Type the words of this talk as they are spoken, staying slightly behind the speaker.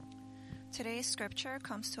Today's scripture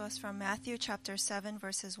comes to us from Matthew chapter 7,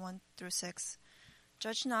 verses 1 through 6.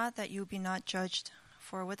 Judge not that you be not judged,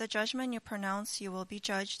 for with the judgment you pronounce you will be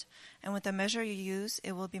judged, and with the measure you use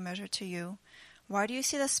it will be measured to you. Why do you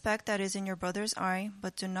see the speck that is in your brother's eye,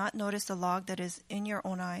 but do not notice the log that is in your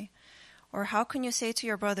own eye? Or how can you say to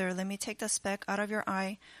your brother, let me take the speck out of your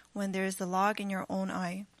eye, when there is the log in your own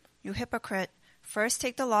eye? You hypocrite! First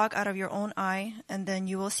take the log out of your own eye, and then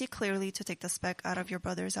you will see clearly to take the speck out of your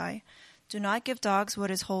brother's eye. Do not give dogs what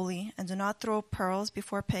is holy, and do not throw pearls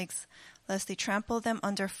before pigs, lest they trample them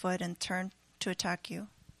underfoot and turn to attack you.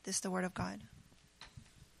 This is the word of God.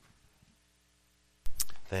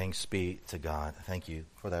 Thanks be to God. Thank you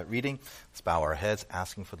for that reading. Let's bow our heads,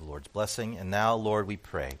 asking for the Lord's blessing. And now, Lord, we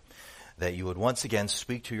pray that you would once again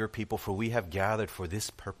speak to your people, for we have gathered for this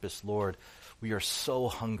purpose, Lord. We are so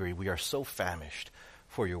hungry, we are so famished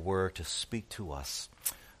for your word to speak to us.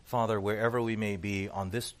 Father, wherever we may be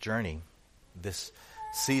on this journey, this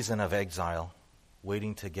season of exile,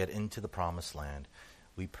 waiting to get into the promised land,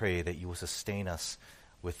 we pray that you will sustain us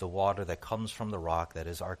with the water that comes from the rock that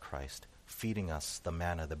is our Christ, feeding us the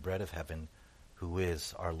manna, the bread of heaven, who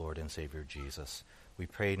is our Lord and Savior Jesus. We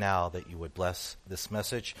pray now that you would bless this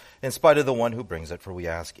message in spite of the one who brings it, for we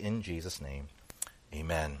ask in Jesus' name.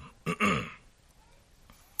 Amen.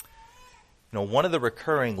 One of the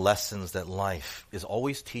recurring lessons that life is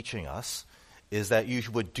always teaching us is that you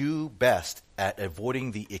would do best at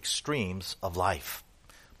avoiding the extremes of life.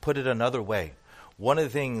 Put it another way, one of the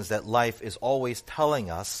things that life is always telling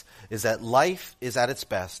us is that life is at its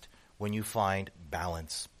best when you find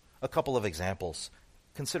balance. A couple of examples.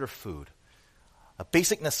 Consider food, a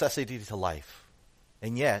basic necessity to life.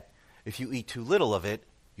 And yet, if you eat too little of it,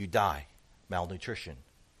 you die, malnutrition.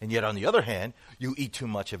 And yet, on the other hand, you eat too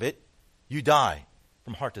much of it, you die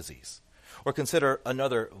from heart disease. Or consider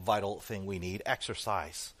another vital thing we need,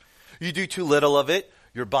 exercise. You do too little of it,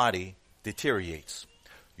 your body deteriorates.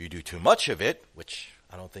 You do too much of it, which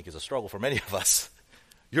I don't think is a struggle for many of us,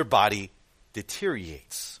 your body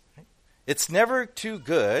deteriorates. It's never too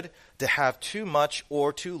good to have too much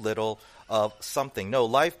or too little of something. No,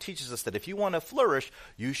 life teaches us that if you want to flourish,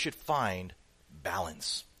 you should find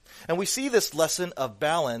balance. And we see this lesson of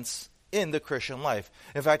balance in the Christian life.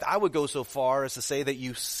 In fact, I would go so far as to say that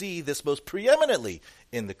you see this most preeminently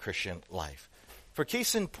in the Christian life. For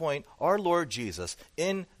case in point, our Lord Jesus,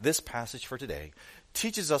 in this passage for today,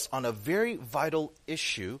 teaches us on a very vital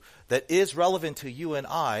issue that is relevant to you and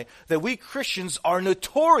I, that we Christians are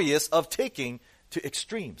notorious of taking to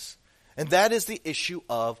extremes. And that is the issue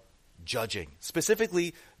of judging,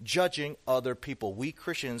 specifically judging other people. We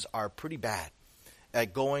Christians are pretty bad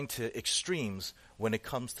at going to extremes when it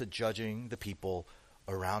comes to judging the people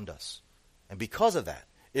around us. And because of that,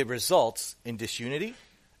 it results in disunity,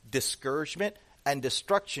 discouragement, and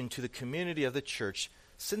destruction to the community of the church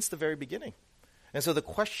since the very beginning. And so the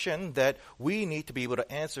question that we need to be able to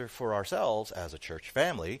answer for ourselves as a church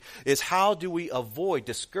family is, how do we avoid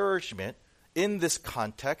discouragement in this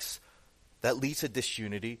context that leads to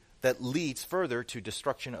disunity, that leads further to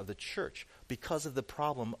destruction of the church because of the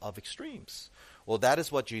problem of extremes? Well, that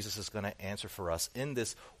is what Jesus is going to answer for us in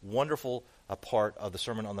this wonderful part of the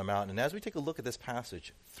Sermon on the Mount. And as we take a look at this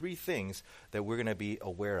passage, three things that we're going to be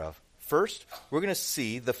aware of. First, we're going to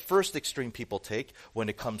see the first extreme people take when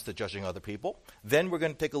it comes to judging other people. Then we're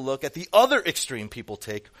going to take a look at the other extreme people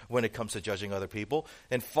take when it comes to judging other people.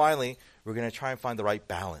 And finally, we're going to try and find the right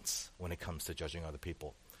balance when it comes to judging other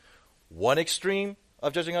people. One extreme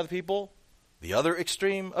of judging other people, the other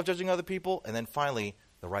extreme of judging other people, and then finally,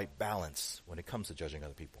 the right balance when it comes to judging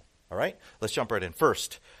other people. All right? Let's jump right in.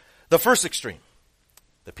 First, the first extreme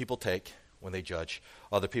that people take when they judge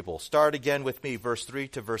other people. Start again with me, verse 3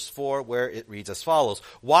 to verse 4, where it reads as follows.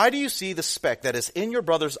 Why do you see the speck that is in your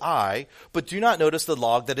brother's eye, but do not notice the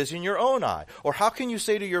log that is in your own eye? Or how can you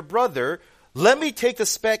say to your brother, let me take the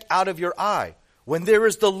speck out of your eye, when there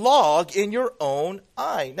is the log in your own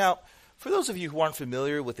eye? Now, for those of you who aren't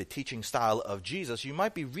familiar with the teaching style of Jesus, you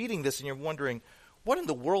might be reading this and you're wondering, what in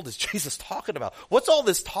the world is Jesus talking about? What's all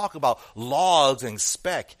this talk about logs and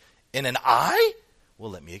speck in an eye?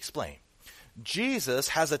 Well, let me explain. Jesus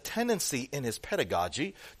has a tendency in his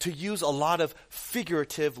pedagogy to use a lot of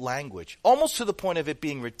figurative language, almost to the point of it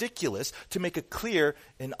being ridiculous, to make a clear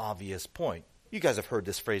and obvious point. You guys have heard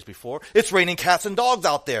this phrase before. It's raining cats and dogs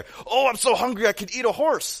out there. Oh, I'm so hungry I could eat a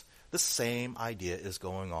horse. The same idea is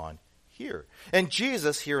going on here. And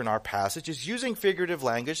Jesus here in our passage is using figurative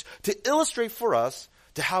language to illustrate for us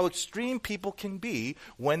to how extreme people can be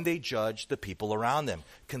when they judge the people around them.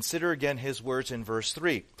 Consider again his words in verse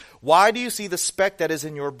 3. Why do you see the speck that is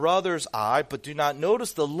in your brother's eye, but do not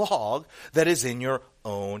notice the log that is in your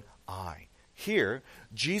own eye. Here,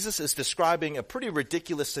 Jesus is describing a pretty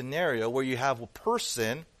ridiculous scenario where you have a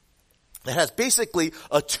person that has basically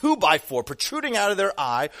a 2x4 protruding out of their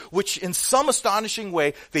eye, which in some astonishing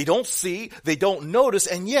way they don't see, they don't notice,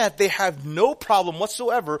 and yet they have no problem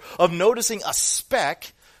whatsoever of noticing a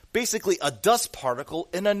speck, basically a dust particle,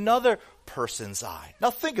 in another person's eye.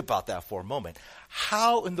 Now think about that for a moment.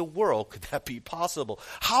 How in the world could that be possible?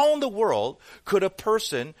 How in the world could a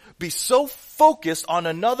person be so focused on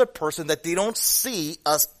another person that they don't see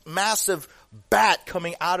a massive bat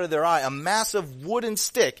coming out of their eye, a massive wooden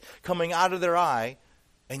stick coming out of their eye,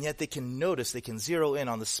 and yet they can notice, they can zero in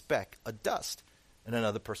on the speck of dust in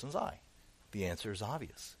another person's eye? The answer is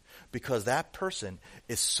obvious. Because that person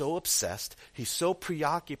is so obsessed, he's so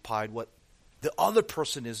preoccupied what the other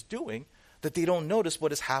person is doing that they don't notice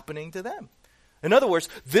what is happening to them. In other words,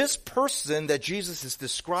 this person that Jesus is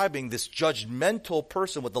describing, this judgmental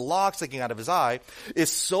person with the log sticking out of his eye,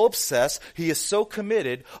 is so obsessed, he is so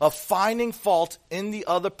committed of finding fault in the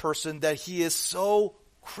other person that he is so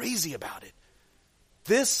crazy about it.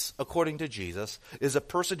 This, according to Jesus, is a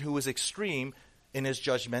person who is extreme in his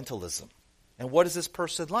judgmentalism. And what is this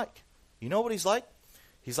person like? You know what he's like?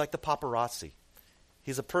 He's like the paparazzi.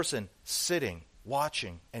 He's a person sitting,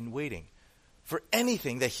 watching, and waiting for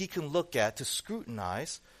anything that he can look at to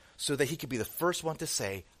scrutinize so that he could be the first one to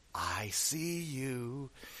say, I see you.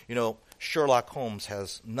 You know, Sherlock Holmes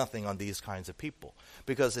has nothing on these kinds of people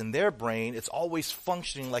because in their brain, it's always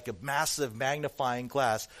functioning like a massive magnifying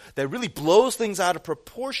glass that really blows things out of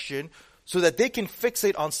proportion so that they can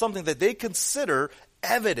fixate on something that they consider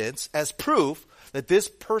evidence as proof that this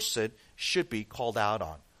person should be called out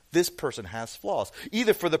on. This person has flaws,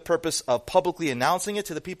 either for the purpose of publicly announcing it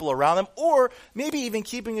to the people around them or maybe even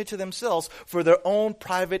keeping it to themselves for their own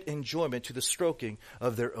private enjoyment to the stroking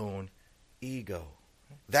of their own ego.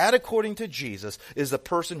 That, according to Jesus, is the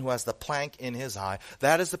person who has the plank in his eye.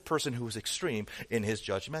 That is the person who is extreme in his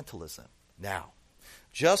judgmentalism. Now,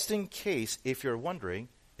 just in case if you're wondering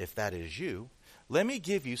if that is you, let me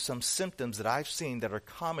give you some symptoms that I've seen that are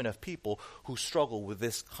common of people who struggle with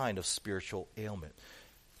this kind of spiritual ailment.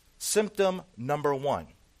 Symptom number 1,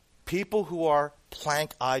 people who are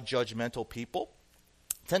plank eye judgmental people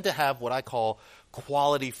tend to have what I call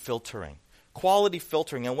quality filtering. Quality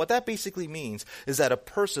filtering, and what that basically means is that a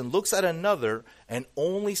person looks at another and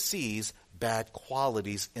only sees bad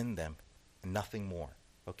qualities in them, and nothing more.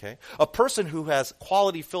 Okay? A person who has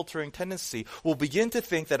quality filtering tendency will begin to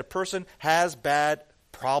think that a person has bad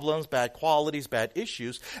problems, bad qualities, bad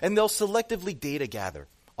issues, and they'll selectively data gather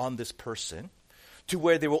on this person to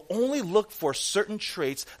where they will only look for certain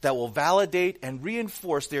traits that will validate and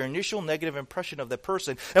reinforce their initial negative impression of the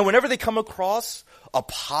person. And whenever they come across a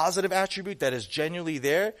positive attribute that is genuinely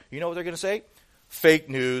there, you know what they're going to say? Fake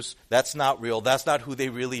news, that's not real, that's not who they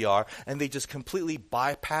really are. And they just completely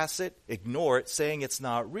bypass it, ignore it, saying it's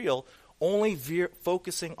not real, only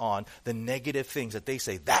focusing on the negative things that they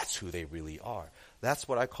say that's who they really are. That's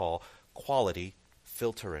what I call quality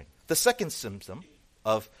filtering. The second symptom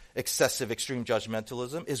of excessive extreme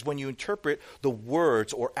judgmentalism is when you interpret the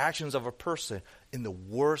words or actions of a person in the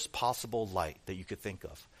worst possible light that you could think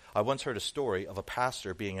of. I once heard a story of a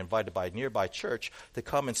pastor being invited by a nearby church to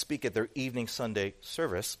come and speak at their evening Sunday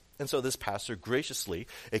service. And so this pastor graciously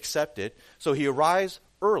accepted. So he arrives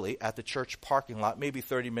early at the church parking lot, maybe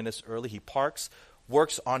 30 minutes early. He parks,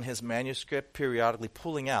 works on his manuscript, periodically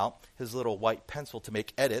pulling out his little white pencil to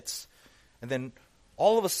make edits. And then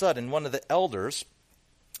all of a sudden, one of the elders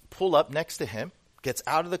pull up next to him, gets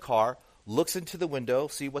out of the car, looks into the window,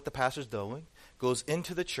 see what the pastor's doing, goes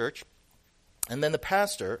into the church, and then the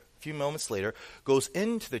pastor, a few moments later, goes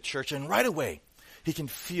into the church, and right away, he can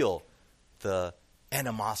feel the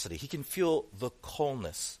animosity. He can feel the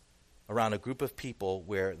coldness around a group of people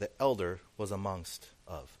where the elder was amongst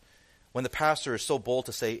of. When the pastor is so bold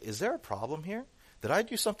to say, is there a problem here? Did I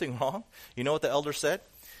do something wrong? You know what the elder said?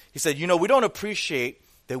 He said, we don't appreciate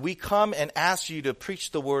that we come and ask you to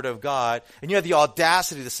preach the word of God, and you have the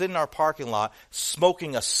audacity to sit in our parking lot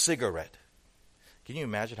smoking a cigarette. Can you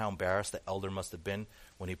imagine how embarrassed the elder must have been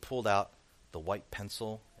when he pulled out the white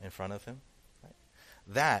pencil in front of him? Right?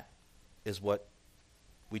 That is what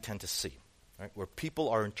we tend to see, right? Where people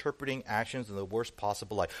are interpreting actions in the worst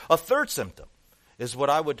possible light. A third symptom is what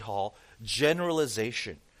I would call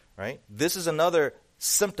generalization. Right? This is another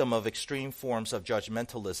symptom of extreme forms of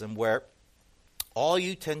judgmentalism where all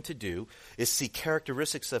you tend to do is see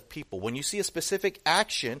characteristics of people. When you see a specific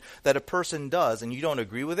action that a person does and you don't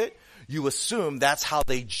agree with it, you assume that's how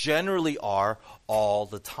they generally are all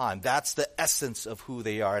the time. That's the essence of who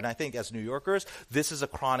they are. And I think as New Yorkers, this is a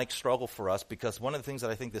chronic struggle for us, because one of the things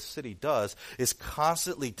that I think this city does is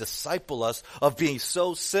constantly disciple us of being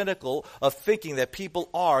so cynical, of thinking that people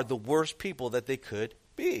are the worst people that they could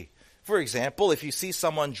be. For example, if you see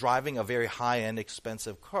someone driving a very high-end,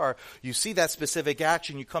 expensive car, you see that specific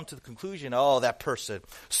action, you come to the conclusion, oh, that person,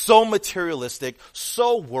 so materialistic,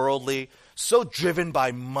 so worldly, so driven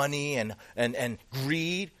by money and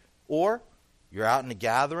greed. Or you're out in a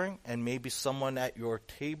gathering and maybe someone at your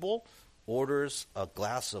table orders a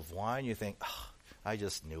glass of wine. You think, oh, I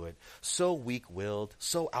just knew it. So weak-willed,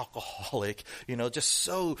 so alcoholic, just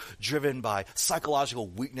so driven by psychological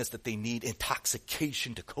weakness that they need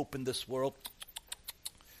intoxication to cope in this world.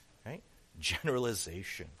 Right?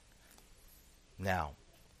 Generalization. Now,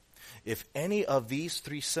 if any of these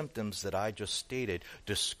three symptoms that I just stated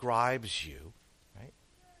describes you, right,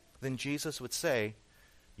 then Jesus would say,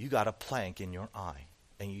 you got a plank in your eye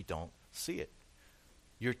and you don't see it.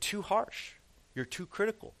 You're too harsh. You're too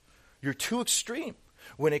critical. You're too extreme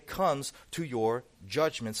when it comes to your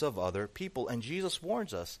judgments of other people. And Jesus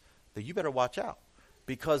warns us that you better watch out,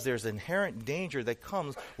 because there's inherent danger that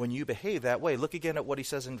comes when you behave that way. Look again at what he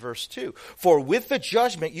says in verse 2. For with the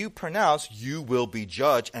judgment you pronounce, you will be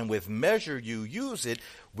judged, and with measure you use it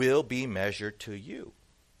will be measured to you.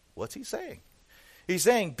 What's he saying? He's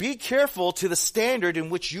saying, be careful to the standard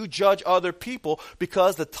in which you judge other people,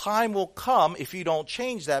 because the time will come, if you don't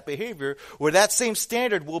change that behavior, where that same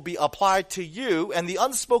standard will be applied to you, and the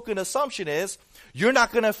unspoken assumption is you're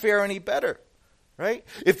not going to fare any better, right?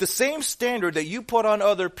 If the same standard that you put on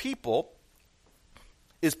other people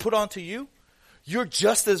is put onto you, you're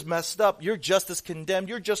just as messed up, you're just as condemned,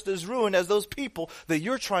 you're just as ruined as those people that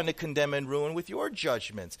you're trying to condemn and ruin with your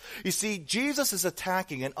judgments. You see, Jesus is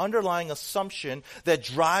attacking an underlying assumption that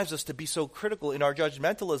drives us to be so critical in our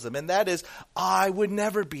judgmentalism, and that is, I would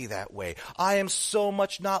never be that way. I am so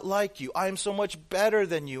much not like you. I am so much better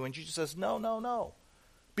than you. And Jesus says, no.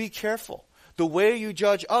 Be careful. The way you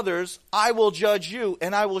judge others, I will judge you,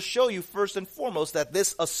 and I will show you first and foremost that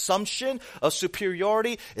this assumption of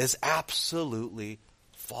superiority is absolutely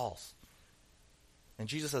false. And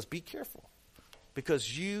Jesus says, be careful,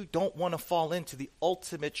 because you don't want to fall into the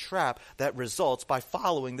ultimate trap that results by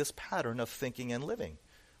following this pattern of thinking and living,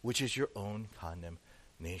 which is your own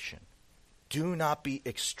condemnation. Do not be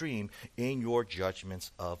extreme in your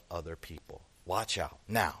judgments of other people. Watch out.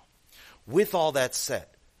 Now, with all that said,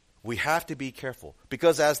 we have to be careful,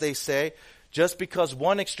 because as they say, just because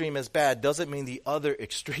one extreme is bad doesn't mean the other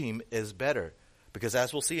extreme is better. Because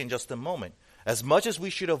as we'll see in just a moment, as much as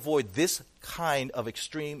we should avoid this kind of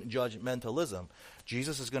extreme judgmentalism,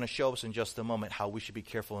 Jesus is going to show us in just a moment how we should be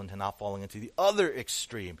careful into not falling into the other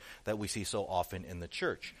extreme that we see so often in the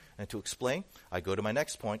church. And to explain, I go to my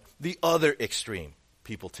next point, the other extreme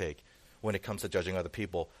people take when it comes to judging other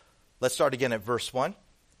people. Let's start again at verse 1.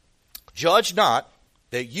 Judge not,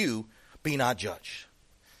 that you be not judged.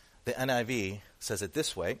 The NIV says it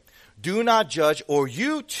this way: do not judge, or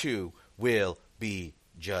you too will be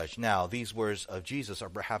judged. Now, these words of Jesus are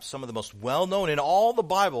perhaps some of the most well-known in all the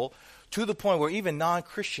Bible, to the point where even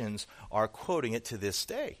non-Christians are quoting it to this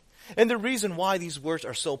day. And the reason why these words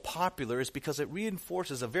are so popular is because it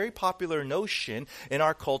reinforces a very popular notion in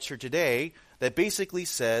our culture today that basically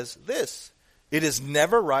says this: it is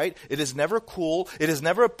never right, it is never cool, it is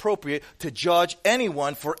never appropriate to judge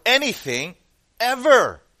anyone for anything,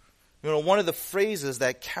 ever. One of the phrases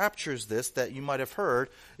that captures this that you might have heard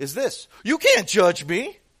is this: you can't judge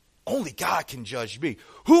me. Only God can judge me.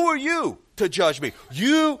 Who are you to judge me?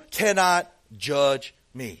 You cannot judge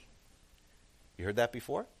me. You heard that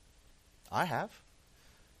before? I have.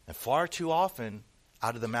 And far too often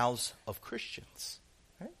out of the mouths of Christians.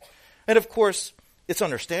 Right? And of course, it's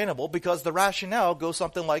understandable, because the rationale goes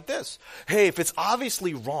something like this. Hey, if it's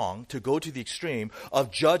obviously wrong to go to the extreme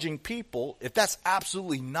of judging people, if that's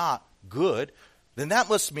absolutely not good, then that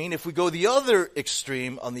must mean if we go the other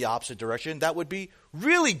extreme on the opposite direction, that would be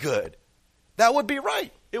really good. That would be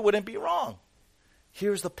right. It wouldn't be wrong.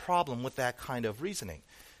 Here's the problem with that kind of reasoning.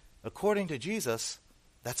 According to Jesus,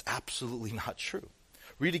 that's absolutely not true.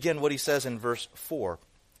 Read again what he says in verse 4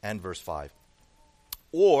 and verse 5.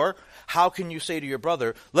 Or, how can you say to your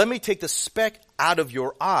brother, let me take the speck out of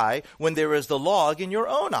your eye when there is the log in your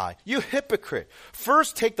own eye? You hypocrite.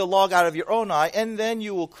 First take the log out of your own eye, and then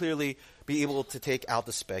you will clearly be able to take out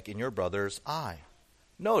the speck in your brother's eye.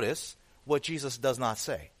 Notice what Jesus does not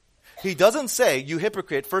say. He doesn't say, you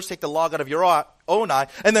hypocrite, first take the log out of your own eye,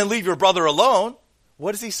 and then leave your brother alone.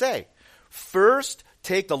 What does he say? First,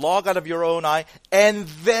 take the log out of your own eye, and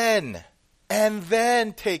then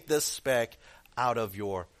take the speck out of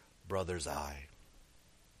your brother's eye.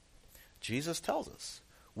 Jesus tells us,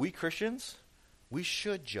 we Christians, we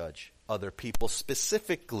should judge other people,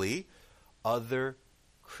 specifically other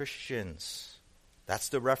Christians. That's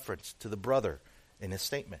the reference to the brother in his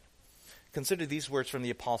statement. Consider these words from the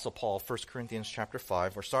Apostle Paul, 1 Corinthians chapter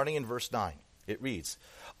 5, or starting in verse 9. It reads,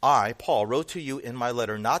 I, Paul, wrote to you in my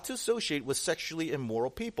letter not to associate with sexually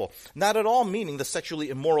immoral people, not at all meaning the sexually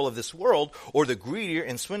immoral of this world, or the greedy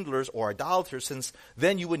and swindlers or idolaters, since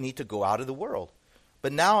then you would need to go out of the world.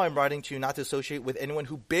 But now I'm writing to you not to associate with anyone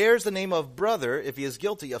who bears the name of brother if he is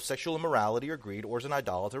guilty of sexual immorality or greed, or is an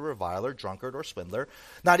idolater, reviler, drunkard, or swindler,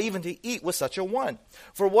 not even to eat with such a one.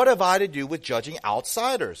 For what have I to do with judging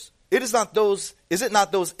outsiders? Is it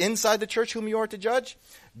not those inside the church whom you are to judge?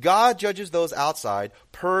 God judges those outside.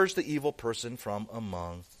 Purge the evil person from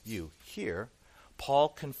among you. Here, Paul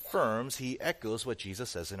confirms, he echoes what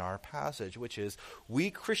Jesus says in our passage, which is,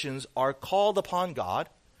 we Christians are called upon God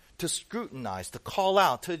to scrutinize, to call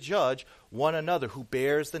out, to judge one another who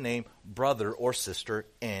bears the name brother or sister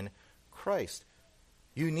in Christ.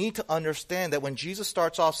 You need to understand that when Jesus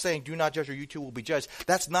starts off saying, do not judge or you too will be judged,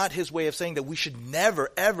 that's not his way of saying that we should never,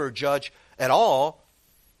 ever judge at all.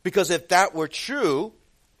 Because if that were true,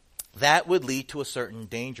 that would lead to a certain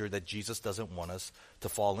danger that Jesus doesn't want us to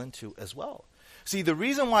fall into as well. See, the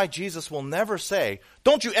reason why Jesus will never say,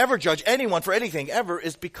 don't you ever judge anyone for anything ever,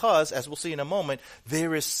 is because, as we'll see in a moment,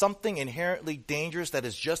 there is something inherently dangerous that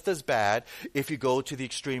is just as bad if you go to the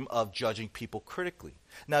extreme of judging people critically.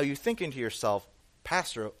 Now, you're thinking to yourself,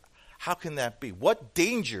 Pastor, how can that be? What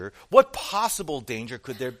possible danger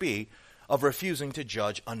could there be of refusing to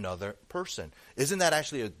judge another person? Isn't that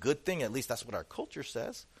actually a good thing? At least that's what our culture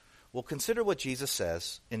says. Well, consider what Jesus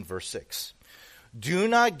says in verse 6. Do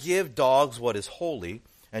not give dogs what is holy,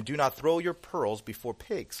 and do not throw your pearls before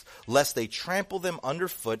pigs, lest they trample them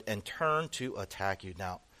underfoot and turn to attack you.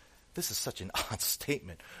 Now, this is such an odd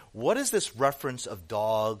statement. What is this reference of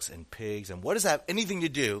dogs and pigs, and what does that have anything to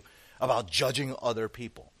do about judging other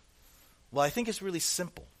people? Well, I think it's really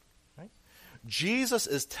simple. Right? Jesus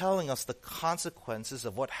is telling us the consequences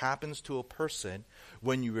of what happens to a person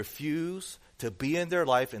when you refuse to be in their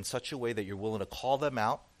life in such a way that you're willing to call them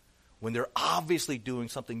out when they're obviously doing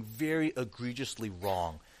something very egregiously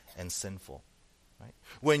wrong and sinful. Right?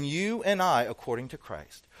 When you and I, according to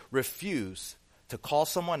Christ, refuse to call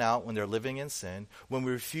someone out when they're living in sin, when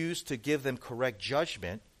we refuse to give them correct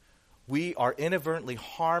judgment, we are inadvertently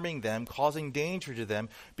harming them, causing danger to them,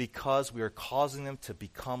 because we are causing them to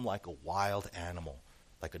become like a wild animal,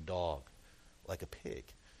 like a dog, like a pig.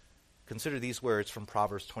 Consider these words from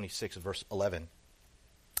Proverbs 26, verse 11.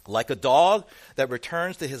 Like a dog that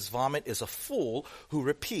returns to his vomit is a fool who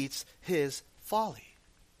repeats his folly.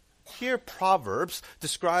 Here, Proverbs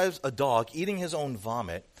describes a dog eating his own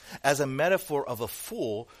vomit as a metaphor of a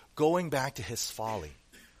fool going back to his folly.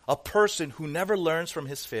 A person who never learns from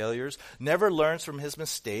his failures, never learns from his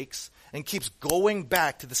mistakes, and keeps going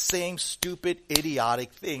back to the same stupid,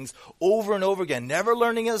 idiotic things over and over again, never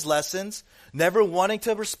learning his lessons, never wanting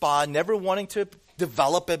to respond, never wanting to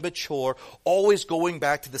develop and mature, always going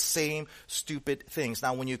back to the same stupid things.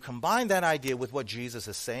 Now, when you combine that idea with what Jesus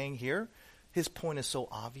is saying here, his point is so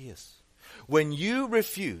obvious. When you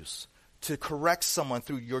refuse to correct someone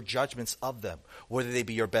through your judgments of them, whether they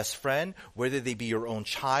be your best friend, whether they be your own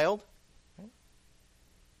child,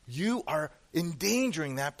 you are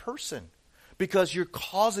endangering that person because you're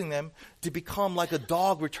causing them to become like a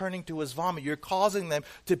dog returning to his vomit. You're causing them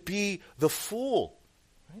to be the fool.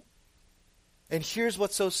 Right? And here's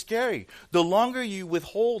what's so scary. The longer you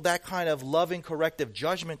withhold that kind of loving corrective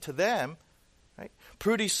judgment to them, right,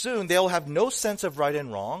 pretty soon they'll have no sense of right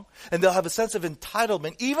and wrong, and they'll have a sense of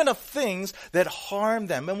entitlement, even of things that harm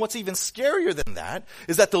them. And what's even scarier than that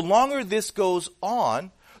is that the longer this goes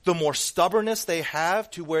on, the more stubbornness they have,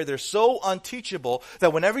 to where they're so unteachable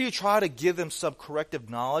that whenever you try to give them some corrective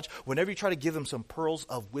knowledge, whenever you try to give them some pearls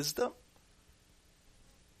of wisdom,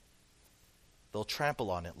 they'll trample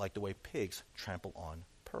on it like the way pigs trample on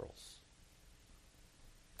pearls.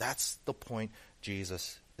 That's the point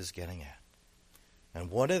Jesus is getting at. And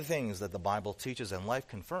one of the things that the Bible teaches and life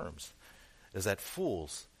confirms is that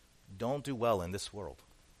fools don't do well in this world.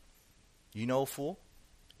 You know a fool?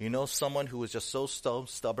 You know someone who is just so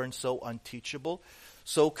stubborn, so unteachable,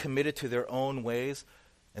 so committed to their own ways,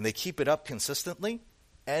 and they keep it up consistently,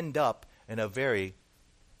 end up in a very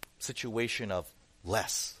situation of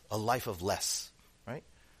less, a life of less, right?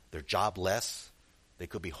 They're jobless, they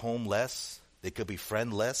could be homeless, they could be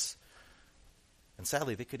friendless, and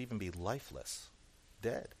sadly, they could even be lifeless.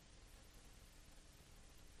 dead.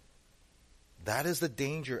 That is the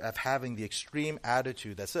danger of having the extreme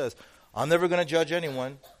attitude that says, I'm never going to judge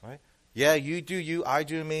anyone, right? Yeah, you do you, I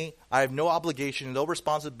do me. I have no obligation, no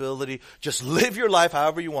responsibility. Just live your life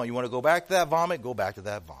however you want. You want to go back to that vomit, go back to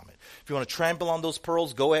that vomit. If you want to trample on those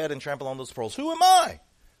pearls, go ahead and trample on those pearls. Who am I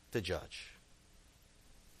to judge?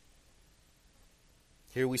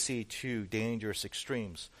 Here we see two dangerous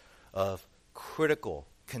extremes of critical,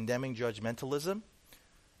 condemning judgmentalism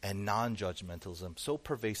and non-judgmentalism, so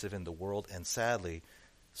pervasive in the world and sadly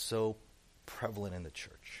so prevalent in the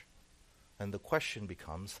church. And the question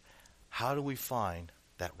becomes, how do we find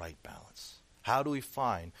that right balance? How do we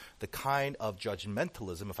find the kind of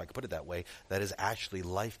judgmentalism, if I could put it that way, that is actually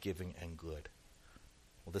life-giving and good?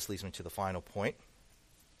 Well, this leads me to the final point.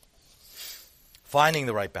 Finding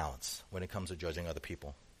the right balance when it comes to judging other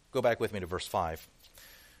people. Go back with me to verse 5.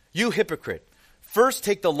 You hypocrite, first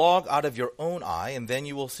take the log out of your own eye, and then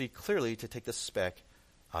you will see clearly to take the speck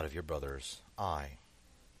out of your brother's eye.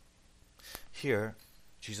 Here,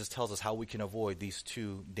 Jesus tells us how we can avoid these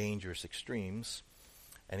two dangerous extremes,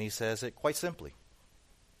 and he says it quite simply.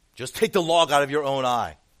 Just take the log out of your own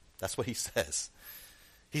eye. That's what he says.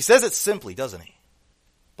 He says it simply, doesn't he?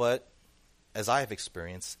 But as I have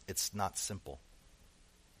experienced, it's not simple.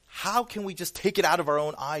 How can we just take it out of our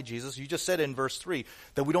own eye, Jesus? You just said in verse 3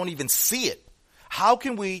 that we don't even see it. How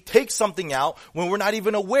can we take something out when we're not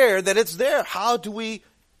even aware that it's there? How do we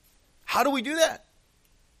do that?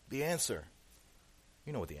 The answer,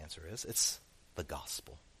 you know what the answer is. It's the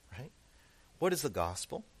gospel, right? What is the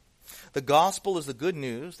gospel? The gospel is the good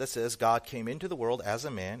news that says God came into the world as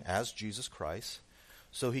a man, as Jesus Christ,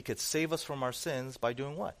 so he could save us from our sins by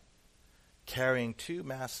doing what? Carrying two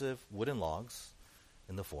massive wooden logs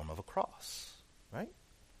in the form of a cross, right?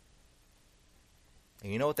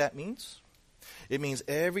 And you know what that means? It means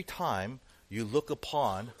every time you look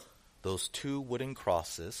upon those two wooden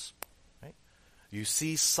crosses, right, you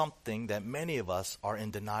see something that many of us are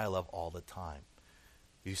in denial of all the time.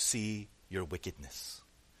 You see your wickedness.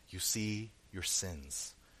 You see your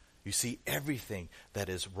sins. You see everything that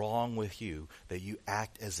is wrong with you that you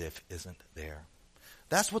act as if isn't there.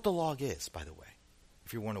 That's what the log is, by the way,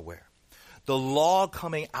 if you weren't aware. The log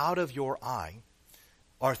coming out of your eye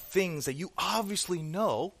are things that you obviously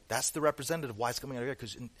know. That's the representative of why it's coming out of your eye,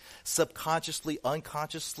 because subconsciously,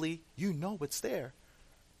 unconsciously, you know it's there,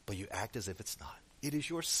 but you act as if it's not. It is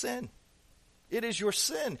your sin. It is your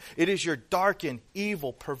sin. It is your darkened,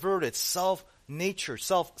 evil, perverted, self-nature,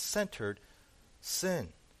 self-centered sin.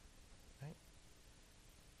 Right?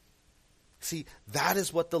 See, that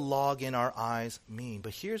is what the log in our eyes mean.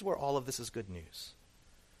 But here's where all of this is good news.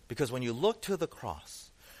 Because when you look to the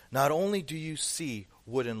cross, not only do you see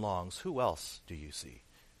wooden logs, who else do you see?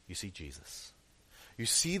 You see Jesus. You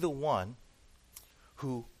see the one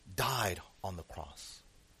who died on the cross,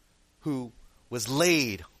 who was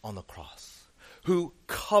laid on the cross, who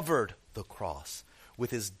covered the cross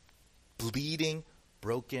with his bleeding,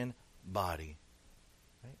 broken body.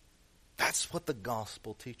 Right? That's what the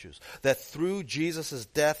gospel teaches. That through Jesus'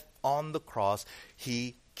 death on the cross,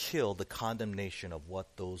 he killed the condemnation of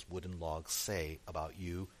what those wooden logs say about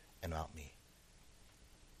you and about me.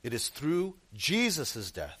 It is through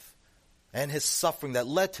Jesus' death and his suffering that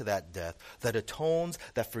led to that death that atones,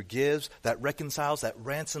 that forgives, that reconciles, that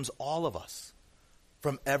ransoms all of us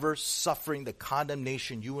from ever suffering the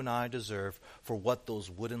condemnation you and I deserve for what those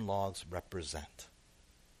wooden logs represent.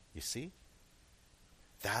 You see?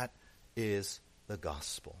 That is the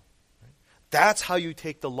gospel. That's how you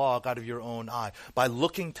take the log out of your own eye, by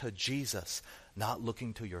looking to Jesus, not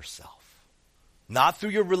looking to yourself. Not through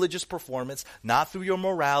your religious performance, not through your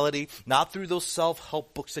morality, not through those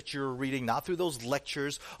self-help books that you're reading, not through those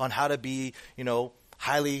lectures on how to be,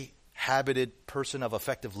 highly habited person of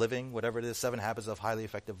effective living, whatever it is, 7 Habits of Highly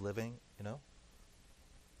Effective Living,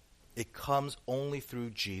 It comes only through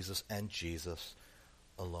Jesus and Jesus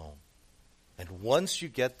alone. And once you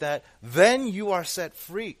get that, then you are set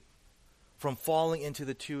free from falling into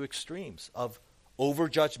the two extremes of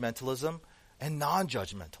over-judgmentalism and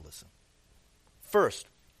non-judgmentalism. First,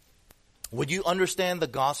 when you understand the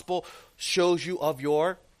gospel shows you of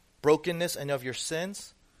your brokenness and of your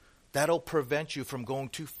sins, that'll prevent you from going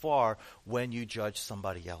too far when you judge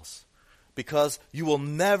somebody else. Because you will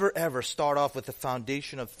never, ever start off with the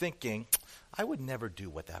foundation of thinking, I would never do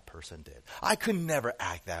what that person did. I could never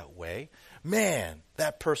act that way. Man,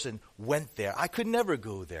 that person went there. I could never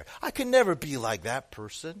go there. I could never be like that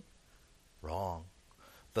person. Wrong.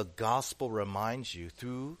 The gospel reminds you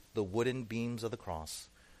through the wooden beams of the cross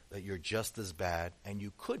that you're just as bad and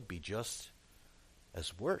you could be just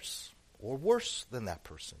as worse or worse than that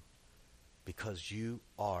person. because you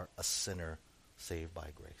are a sinner saved by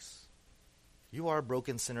grace. You are a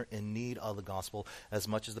broken sinner in need of the gospel as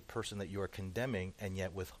much as the person that you are condemning and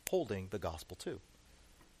yet withholding the gospel to.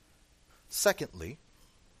 Secondly,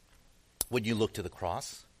 when you look to the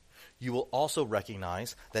cross, you will also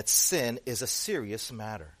recognize that sin is a serious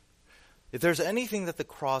matter. If there's anything that the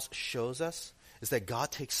cross shows us, is that God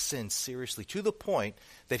takes sin seriously to the point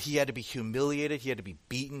that he had to be humiliated, he had to be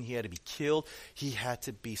beaten, he had to be killed, he had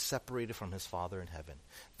to be separated from his Father in heaven.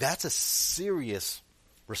 That's a serious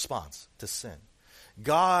response to sin.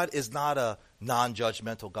 God is not a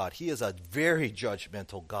non-judgmental God. He is a very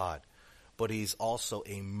judgmental God, but he's also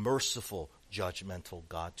a merciful judgmental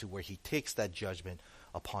God to where he takes that judgment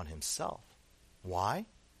upon himself. Why?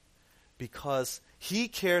 Because he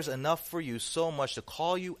cares enough for you so much to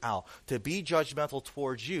call you out, to be judgmental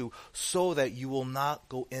towards you so that you will not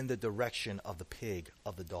go in the direction of the pig,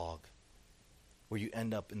 of the dog, where you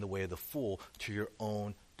end up in the way of the fool to your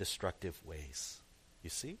own destructive ways.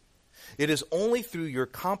 You see? It is only through your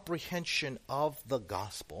comprehension of the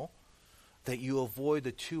gospel that you avoid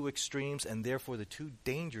the two extremes and therefore the two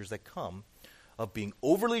dangers that come of being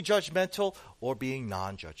overly judgmental or being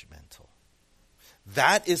non-judgmental.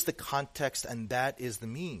 That is the context and that is the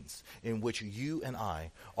means in which you and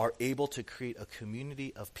I are able to create a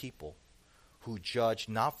community of people who judge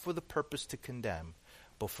not for the purpose to condemn,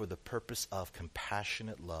 but for the purpose of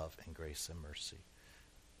compassionate love and grace and mercy.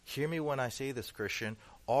 Hear me when I say this, Christian.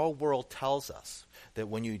 Our world tells us that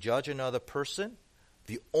when you judge another person,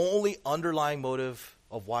 the only underlying motive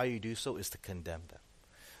of why you do so is to condemn them.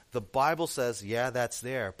 The Bible says, yeah, that's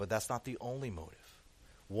there, but that's not the only motive.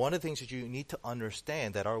 One of the things that you need to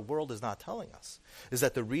understand that our world is not telling us is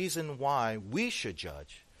that the reason why we should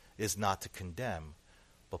judge is not to condemn,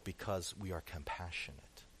 but because we are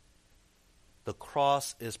compassionate. The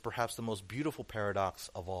cross is perhaps the most beautiful paradox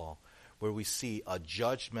of all, where we see a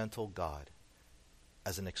judgmental God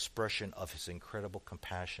as an expression of his incredible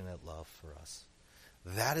compassionate love for us.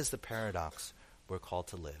 That is the paradox we're called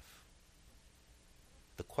to live.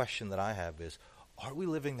 The question that I have is, are we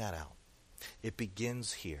living that out? It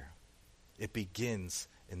begins here. It begins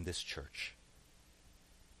in this church.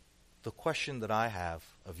 The question that I have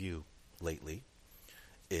of you lately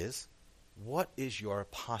is, what is your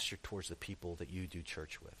posture towards the people that you do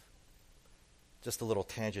church with? Just a little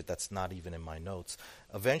tangent that's not even in my notes.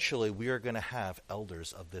 Eventually, we are going to have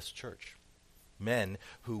elders of this church. Men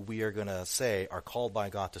who we are going to say are called by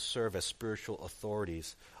God to serve as spiritual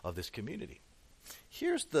authorities of this community.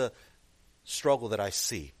 Here's the struggle that I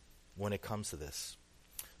see when it comes to this.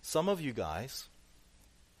 Some of you guys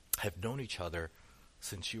have known each other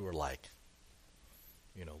since you were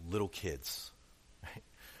little kids. Right?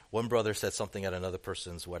 One brother said something at another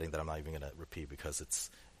person's wedding that I'm not even going to repeat because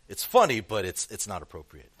it's funny, but it's not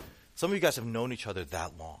appropriate. Some of you guys have known each other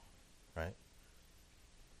that long, right?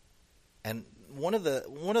 And one of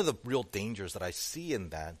the real dangers that I see in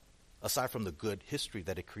that, aside from the good history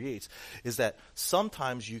that it creates, is that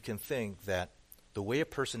sometimes you can think that the way a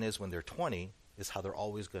person is when they're 20 is how they're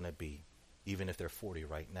always going to be, even if they're 40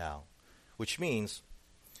 right now. Which means,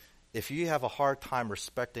 if you have a hard time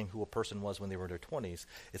respecting who a person was when they were in their 20s,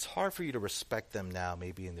 it's hard for you to respect them now,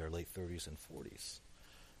 maybe in their late 30s and 40s.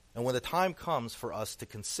 And when the time comes for us to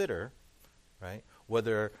consider, right,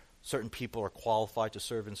 whether certain people are qualified to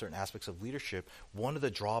serve in certain aspects of leadership, one of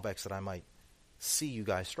the drawbacks that I might see you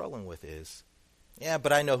guys struggling with is, yeah,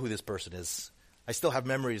 but I know who this person is. I still have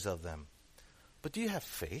memories of them. But do you have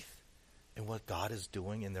faith in what God is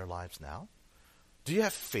doing in their lives now? Do you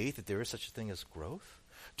have faith that there is such a thing as growth?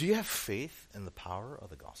 Do you have faith in the power of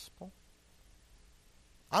the gospel?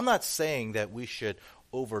 I'm not saying that we should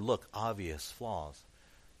overlook obvious flaws,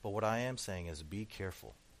 but what I am saying is be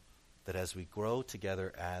careful that as we grow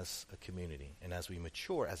together as a community and as we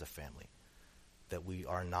mature as a family, that we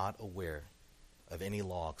are not aware of any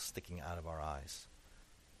logs sticking out of our eyes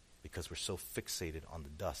because we're so fixated on the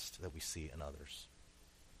dust that we see in others.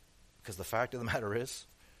 Because the fact of the matter is,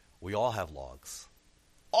 we all have logs.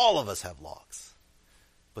 All of us have logs.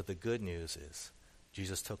 But the good news is,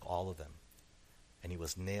 Jesus took all of them, and he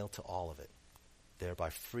was nailed to all of it, thereby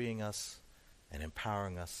freeing us and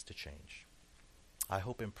empowering us to change. I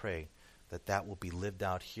hope and pray that that will be lived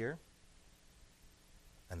out here,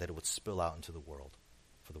 and that it would spill out into the world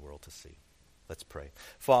for the world to see. Let's pray.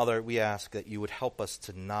 Father, we ask that you would help us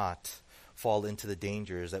to not fall into the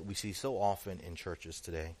dangers that we see so often in churches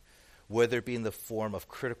today, whether it be in the form of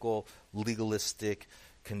critical, legalistic,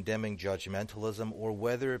 condemning judgmentalism, or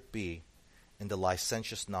whether it be in the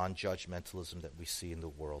licentious non-judgmentalism that we see in the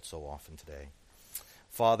world so often today.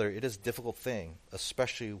 Father, it is a difficult thing,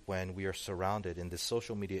 especially when we are surrounded in this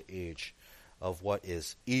social media age of what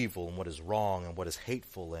is evil and what is wrong and what is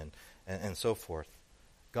hateful and so forth.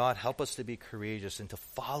 God, help us to be courageous into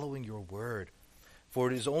following your word. For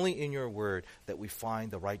it is only in your word that we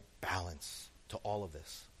find the right balance to all of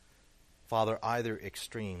this. Father, either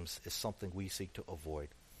extremes is something we seek to avoid.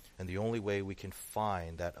 And the only way we can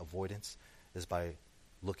find that avoidance is by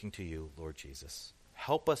looking to you, Lord Jesus.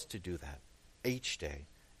 Help us to do that each day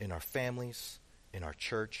in our families, in our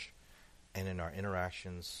church, and in our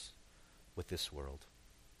interactions with this world.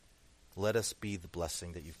 Let us be the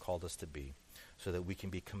blessing that you've called us to be, so that we can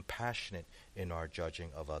be compassionate in our judging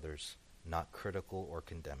of others, not critical or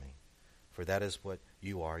condemning. For that is what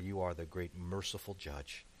you are. You are the great merciful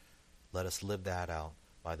judge. Let us live that out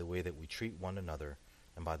by the way that we treat one another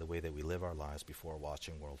and by the way that we live our lives before a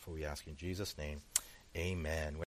watching world. For we ask in Jesus' name, amen.